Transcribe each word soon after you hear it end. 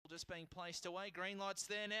just being placed away. Green light's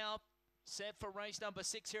there now. Set for race number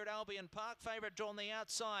 6 here at Albion Park. Favourite drawn the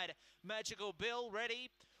outside. Magical Bill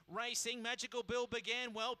ready. Racing, Magical Bill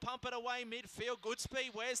began well, pump it away midfield, good speed.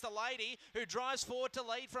 Where's the lady who drives forward to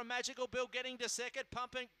lead from Magical Bill, getting to second,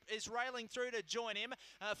 pumping is railing through to join him.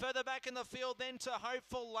 Further back in the field then to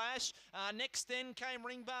Hopeful Lash. Next then came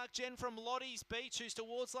Ringbark Jen from Lottie's Beach, who's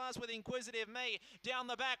towards last with Inquisitive Me. Down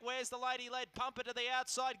the back, Where's the Lady led, pump it to the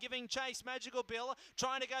outside, giving chase. Magical Bill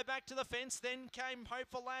trying to go back to the fence, then came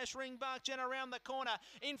Hopeful Lash, Ringbark Jen around the corner.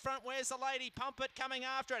 In front, Where's the Lady, pump it coming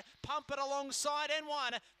after it, pump it alongside and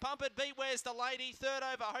one. Pump it beat Where's the Lady, third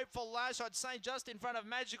over Hopeful Lash, I'd say just in front of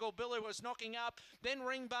Magical Bill, who was knocking up. Then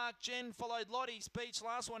Ringbark Jen followed Lottie's Beach,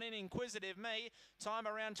 last one in Inquisitive Me, time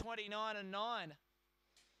around 29 and 9.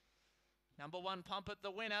 Number 1 Pump It the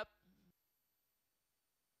winner.